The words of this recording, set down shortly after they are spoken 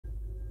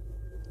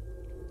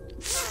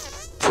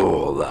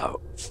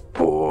Fallout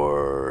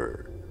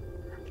 4.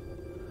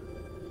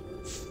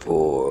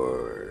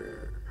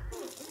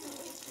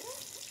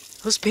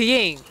 Who's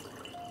peeing?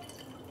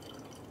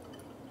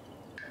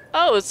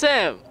 Oh, it's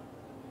him.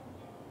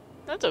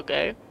 That's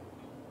okay.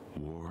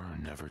 War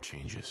never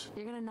changes.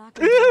 You're gonna knock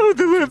Ew,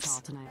 the lips.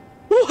 tonight.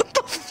 What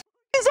the f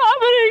is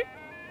happening?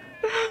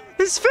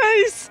 His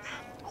face.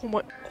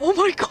 Oh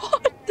my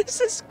god. This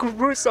is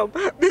gruesome.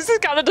 This is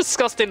kind of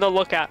disgusting to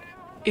look at.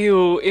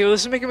 Ew,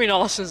 this is making me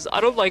nauseous. I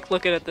don't like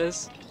looking at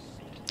this.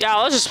 Yeah,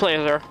 let's just play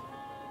with her.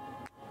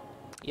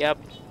 Yep.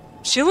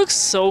 She looks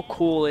so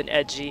cool and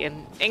edgy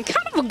and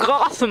kind of a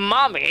goth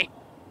mommy.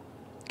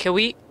 Can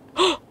we...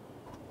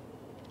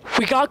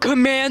 We got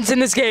commands in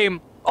this game.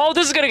 Oh,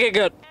 this is gonna get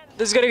good.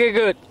 This is gonna get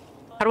good.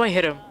 How do I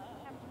hit him?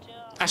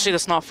 Actually,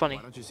 that's not funny.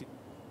 Why don't you see?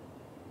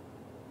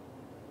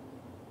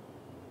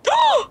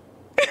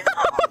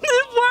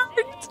 It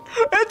worked!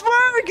 It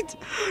worked!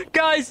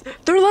 Guys,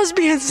 they're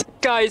lesbians!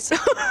 Guys,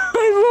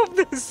 I love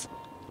this.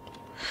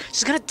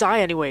 She's gonna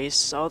die anyways,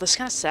 so that's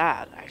kind of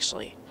sad,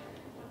 actually.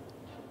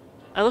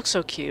 I look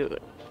so cute.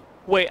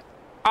 Wait,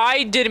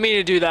 I didn't mean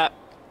to do that.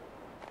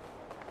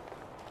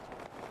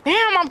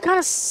 Damn, I'm kind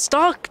of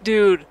stuck,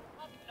 dude.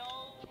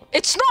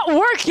 It's not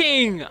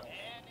working!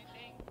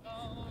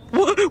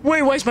 What?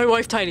 Wait, why is my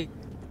wife tiny?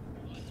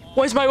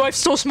 Why is my wife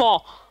so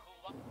small?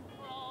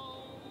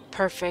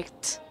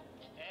 Perfect.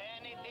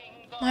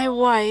 My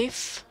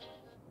wife.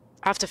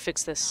 I have to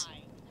fix this.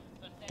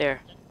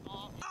 There.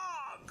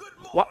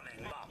 What?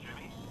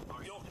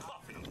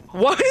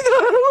 Why the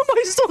hell am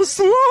I so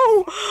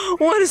slow?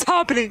 What is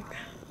happening?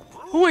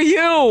 Who are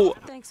you?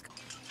 Thanks.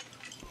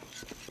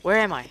 Where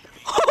am I?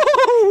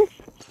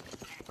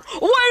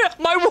 Wait,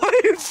 my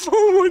wife!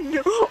 Oh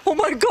no! Oh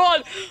my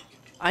god!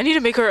 I need to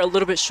make her a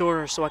little bit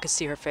shorter so I can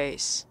see her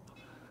face.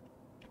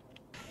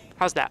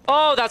 How's that?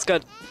 Oh, that's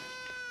good.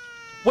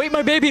 Wait,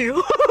 my baby!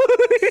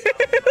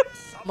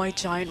 My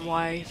giant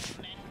wife.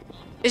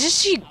 Isn't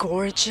she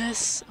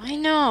gorgeous? I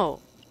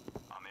know.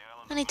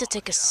 I need to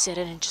take a sit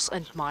in and just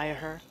admire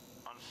her.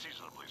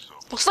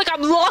 Looks like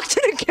I'm locked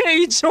in a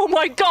cage! Oh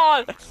my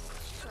god!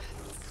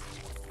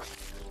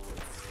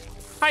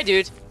 Hi,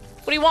 dude.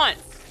 What do you want?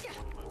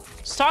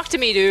 Just talk to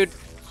me, dude.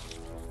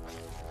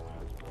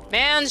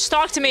 Man, just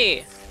talk to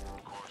me.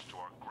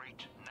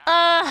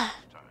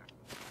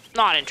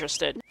 Not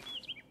interested.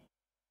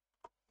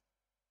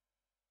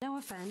 No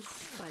offense,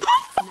 but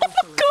no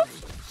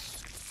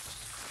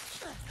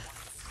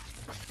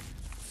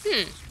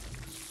soliciting.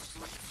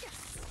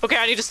 Okay,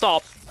 I need to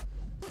stop.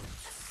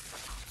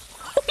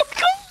 Oh my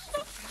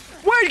god!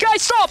 Wait,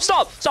 guys,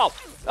 stop!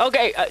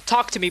 Okay,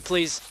 talk to me,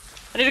 please.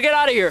 I need to get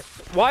out of here.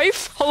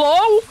 Wife?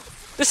 Hello?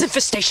 This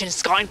infestation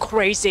has gone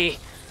crazy.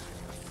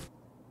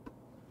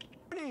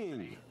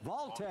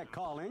 Vault-Tec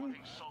calling.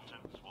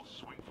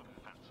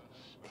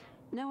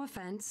 No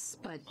offense,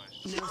 but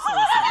no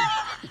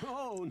soliciting.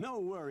 Oh, no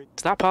worries.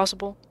 Is that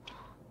possible?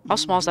 How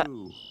small is that?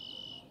 You.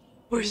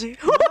 Where is he?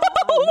 Oh,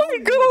 Oh my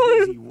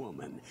busy god!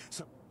 woman.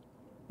 So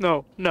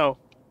No.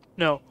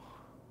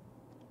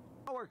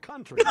 our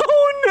country.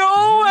 Oh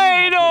no,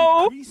 I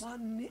know! Increase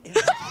one in-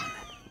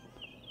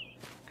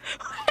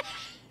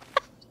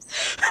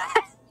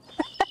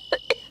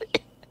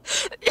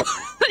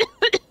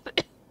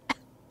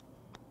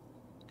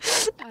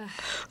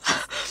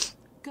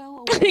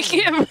 Go I away.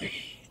 can't breathe.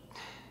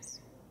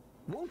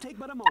 Won't take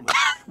but a moment.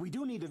 We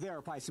do need to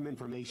verify some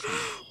information.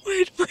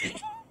 Wait.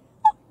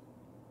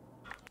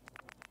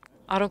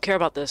 I don't care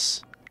about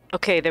this.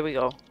 Okay, there we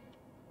go.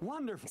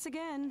 Wonderful. Thanks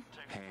again.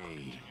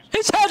 Hey,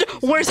 His head!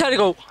 Where's head to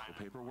go?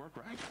 paperwork,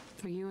 right?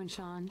 For you and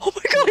Sean. Oh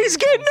my god, he's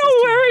getting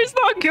nowhere! He's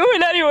not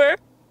going anywhere!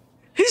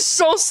 He's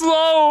so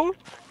slow!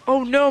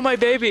 Oh no, my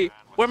baby!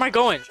 Where am I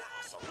going?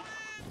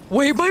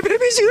 Wait, my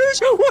baby's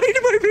huge! Wait,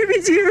 my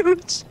baby's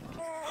huge!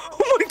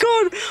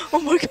 Oh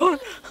my god!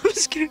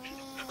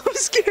 I'm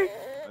scared!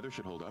 Weather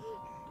should hold up.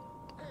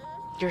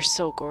 You're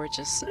so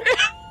gorgeous.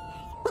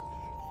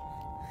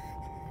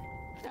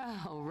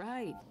 Oh,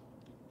 right.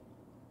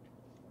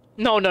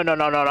 No, I'm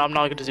not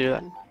gonna do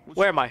that.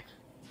 Where am I?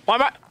 Why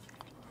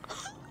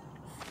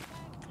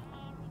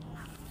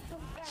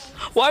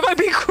am I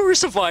being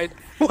crucified?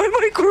 Why am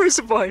I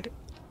crucified?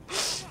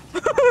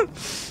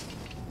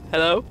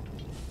 Hello?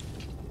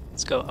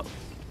 Let's go out.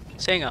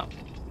 Let's hang out.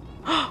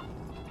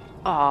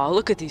 Aw,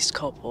 look at these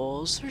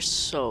couples. They're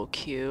so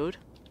cute.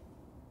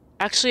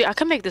 Actually, I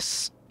can make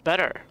this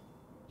better.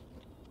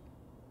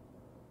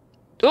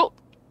 Oh!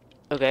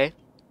 Okay.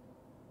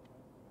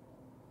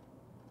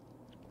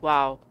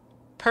 Wow.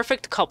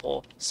 Perfect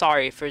couple.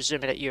 Sorry for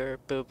zooming at your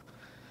boob.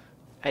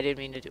 I didn't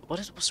mean to do.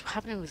 What's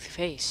happening with your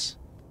face?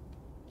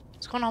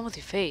 What's going on with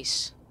your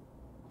face?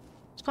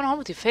 What's going on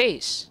with your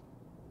face?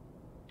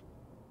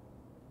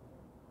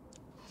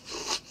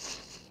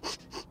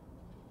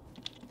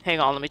 Hang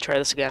on, let me try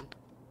this again.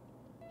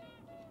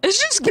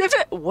 It's just give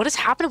it. What is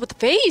happening with the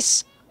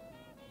face?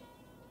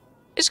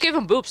 It's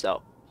giving boobs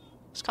though.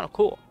 It's kind of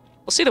cool.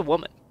 Let's see the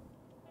woman.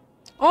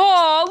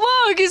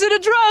 Oh, look, he's in a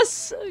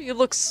dress. You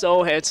look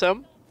so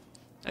handsome.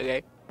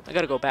 Okay, I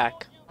gotta go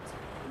back.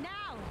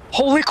 Now.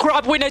 Holy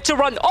crap, we need to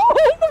run.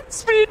 Oh, my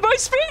speed, my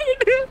speed.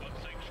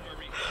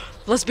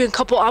 Lesbian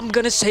couple, I'm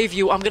gonna save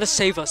you. I'm gonna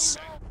save us.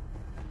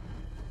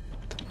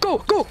 Go,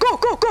 go, go,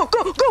 go, go,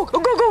 go, go, go, go, go,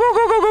 go,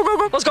 go, go, go,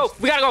 go. Let's go.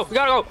 We gotta go. We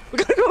gotta go. We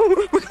gotta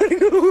go. We gotta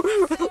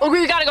go. Oh,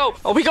 we gotta go.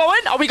 Are we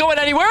going? Are we going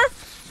anywhere?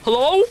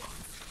 Hello?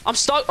 I'm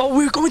stuck. Oh,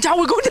 we're going down.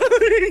 We're going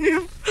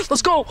down.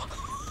 Let's go.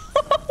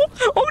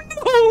 Oh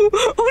no.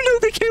 Oh no,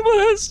 the game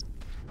with us.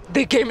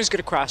 The game is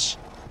gonna crash.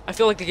 I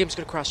feel like the game's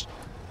gonna crash.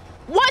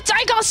 What?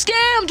 I got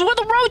scammed with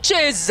the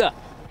roaches.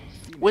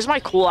 Where's my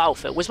cool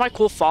outfit? Where's my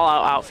cool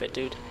Fallout outfit,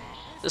 dude?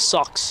 This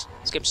sucks.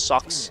 This game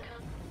sucks.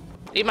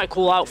 I need my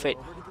cool outfit.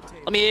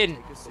 Let me in.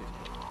 This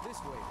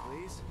way,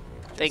 please.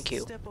 Thank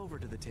you. Step over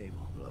to the table.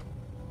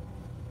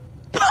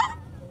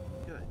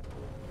 Good.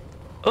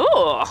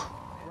 Oh,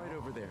 Right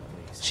over there,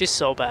 please. she's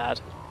so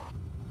bad.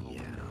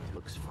 Yeah,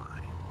 looks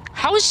fine.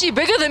 How is she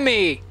bigger than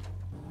me?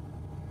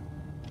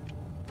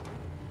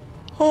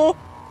 Oh,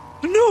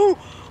 no.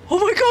 Oh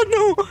my god,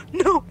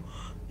 no. No.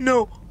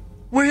 No.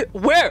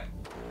 Where?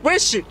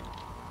 Where's she?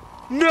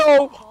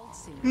 No.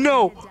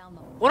 No.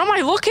 What am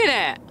I looking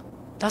at?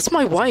 That's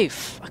my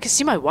wife. I can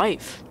see my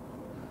wife.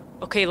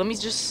 Okay, let me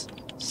just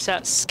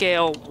set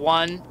scale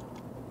 1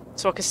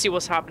 so I can see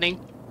what's happening.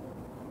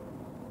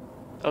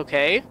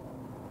 Okay.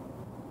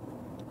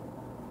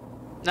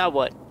 Now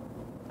what?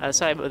 I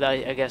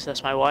guess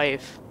that's my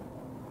wife.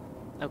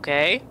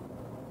 Okay.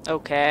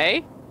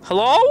 Okay.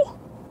 Hello?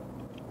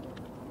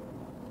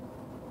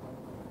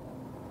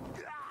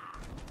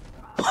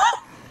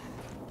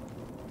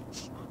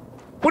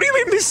 What do you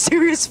mean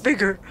mysterious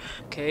figure?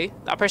 Okay,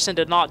 that person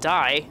did not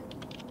die.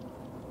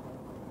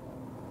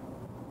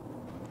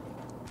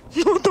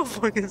 What the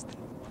fuck is this?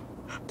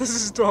 This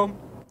is dumb.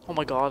 Oh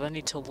my god, I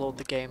need to load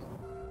the game.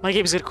 My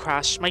game's gonna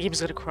crash. My game's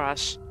gonna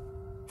crash.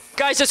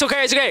 Guys, it's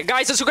okay, it's okay.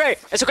 Guys, it's okay.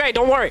 It's okay,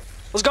 don't worry.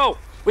 Let's go.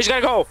 We just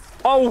gotta go.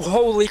 Oh,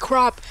 holy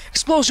crap.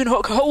 Explosion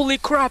hook, holy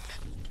crap.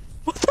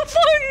 What the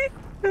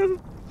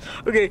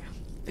fuck? Okay.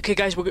 Okay,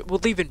 guys, we're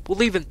leaving. We're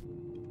leaving.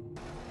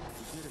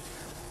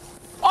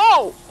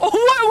 Oh! Oh,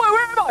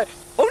 where am I?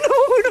 Oh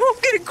no,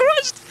 I'm getting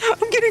crushed.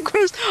 I'm getting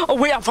crushed. Oh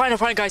wait, I'm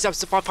fine, guys. I'm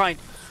fine.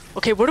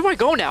 Okay, where do I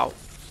go now?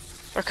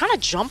 They're kind of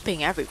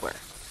jumping everywhere.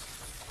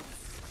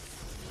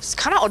 It's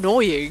kind of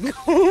annoying.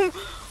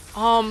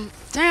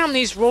 Damn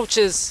these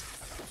roaches.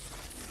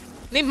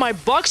 Need my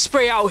bug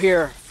spray out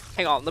here.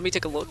 Hang on, let me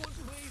take a look.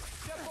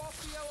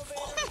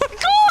 Oh my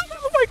god!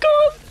 Oh my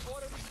god!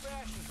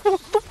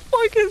 What the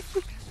fuck is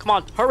this? Come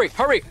on, hurry,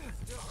 hurry!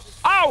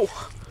 Ow!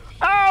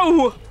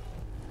 Ow!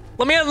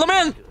 Let me in, let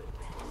me in!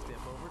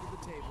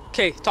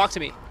 Okay, talk to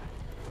me.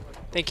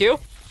 Thank you.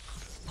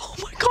 Oh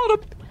my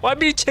god, why am I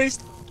being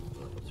chased?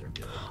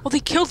 Oh, they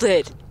killed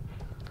it.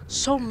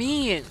 So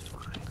mean.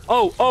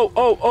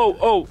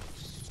 Oh.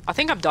 I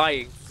think I'm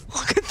dying.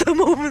 Look at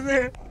them over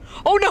there.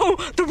 Oh no,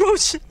 the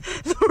roach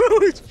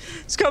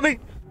is coming.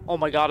 Oh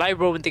my god, I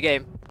ruined the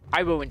game.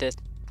 I ruined it.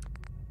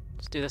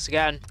 Let's do this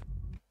again.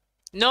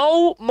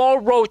 No more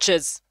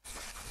roaches.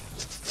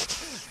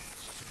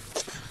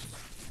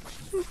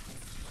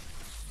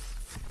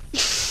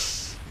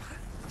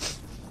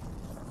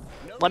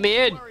 Let me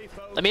in.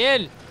 Let me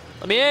in.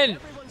 Let me in.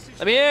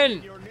 Let me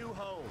in.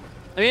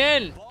 Let me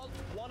in.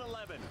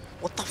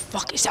 What the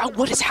fuck is that?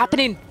 What is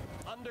happening?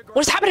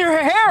 What is happening to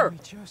her hair?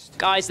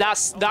 Guys,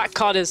 that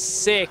cut is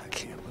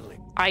sick.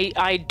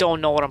 I don't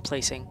know what I'm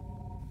placing.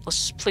 Let's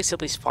just place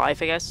at least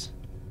 5, I guess.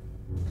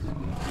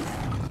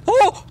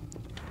 Oh!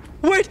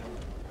 Wait!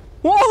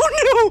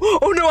 Oh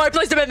no! Oh no, I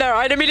placed him in there.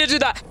 I didn't mean to do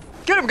that.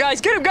 Get him,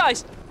 guys! Get him,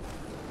 guys!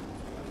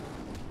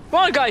 Come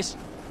on, guys!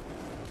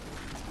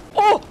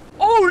 Oh!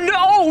 Oh no!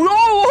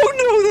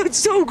 Oh no! That's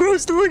so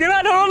gross to look at.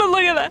 I don't want to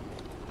look at that.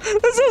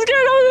 That's so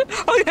scary.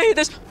 I hate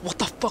this. What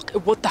the fuck?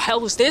 What the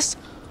hell is this?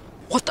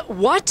 What the?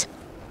 What?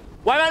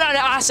 Why am I not on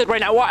acid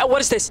right now?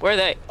 What is this? Where are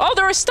they? Oh,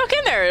 they're stuck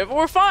in there.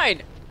 We're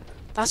fine.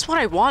 That's what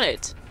I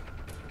wanted.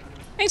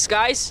 Thanks,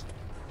 guys.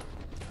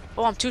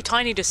 Oh, I'm too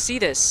tiny to see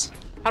this.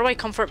 How do I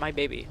comfort my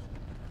baby?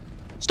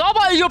 Stop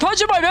it! You're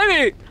punching my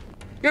baby!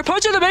 You're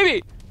punching the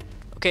baby!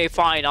 Okay,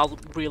 fine. I'll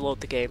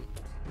reload the game.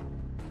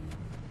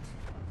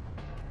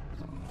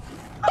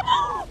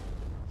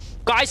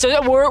 Guys,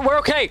 we're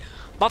okay.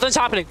 Nothing's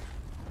happening.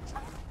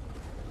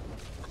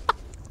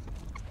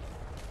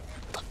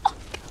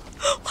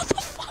 What the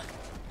fuck?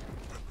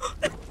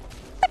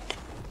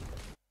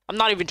 I'm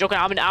not even joking.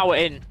 I'm an hour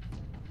in,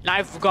 and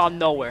I've gone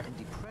nowhere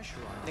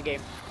in the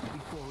game.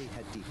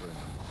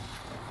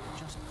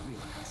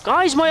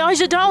 Guys, my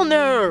eyes are down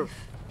there.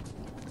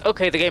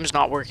 Okay, the game's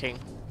not working.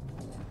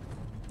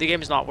 The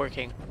game is not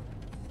working.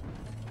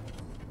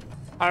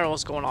 I don't know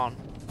what's going on.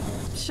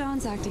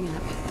 Sean's acting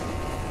up.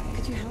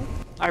 Could you help?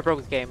 I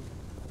broke the game.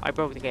 I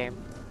broke the game.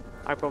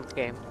 I broke the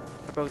game.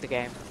 I broke the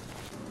game.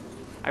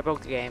 I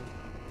broke the game.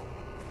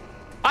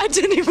 I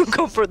didn't even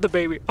comfort the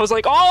baby. I was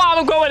like, oh,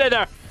 I'm going in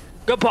there.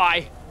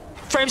 Goodbye.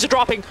 Frames are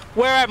dropping.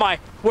 Where am I?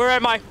 Where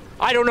am I?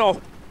 I don't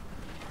know.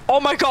 Oh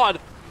my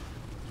god.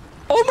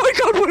 Oh my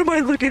god, what am I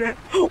looking at?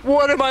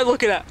 What am I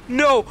looking at?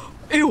 No.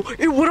 Ew.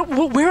 Ew,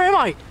 where am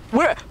I?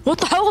 Where? What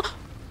the hell?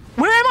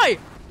 Where am I?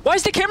 Why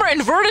is the camera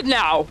inverted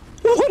now?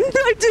 What did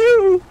I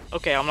do?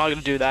 Okay, I'm not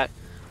gonna do that.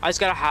 I just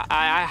gotta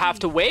I have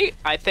to wait,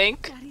 I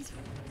think. Daddy's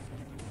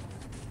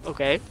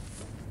Okay.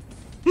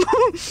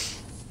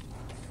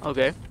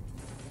 Okay.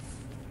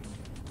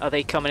 Are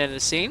they coming in the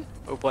scene?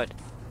 Or what?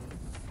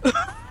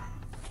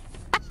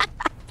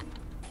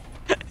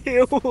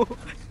 Ew.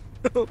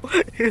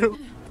 Ew.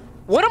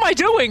 What am I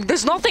doing?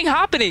 There's nothing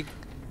happening.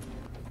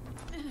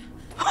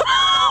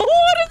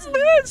 What is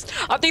this?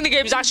 I think the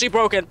game's actually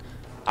broken.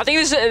 I think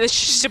this is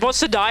she's supposed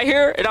to die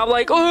here, and I'm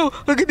like, oh,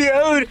 look at me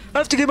out. I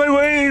have to get my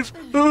wave.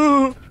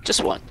 Oh.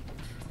 Just one.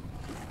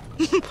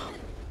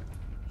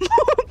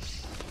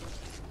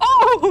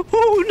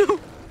 Oh no.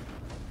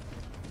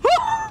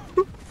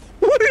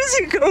 Where is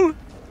he going?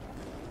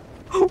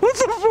 What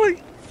the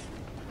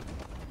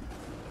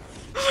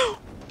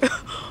fuck?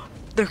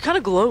 They're kind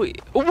of glowy.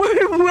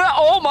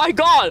 Oh my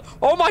god!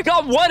 Oh my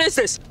god! What is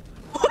this?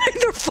 Why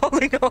they're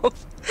falling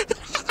off?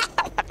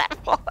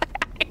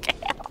 I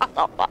can't.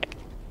 Oh my.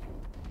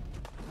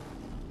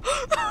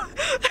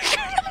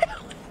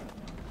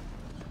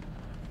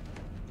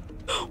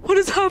 What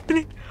is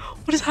happening?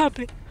 What is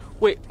happening?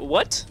 Wait,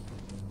 what?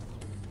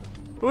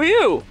 Who are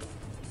you?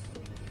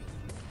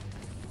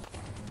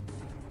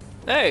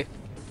 Hey.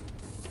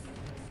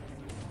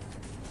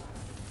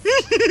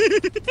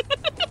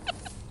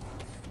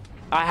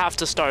 I have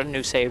to start a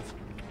new save.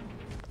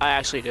 I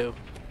actually do.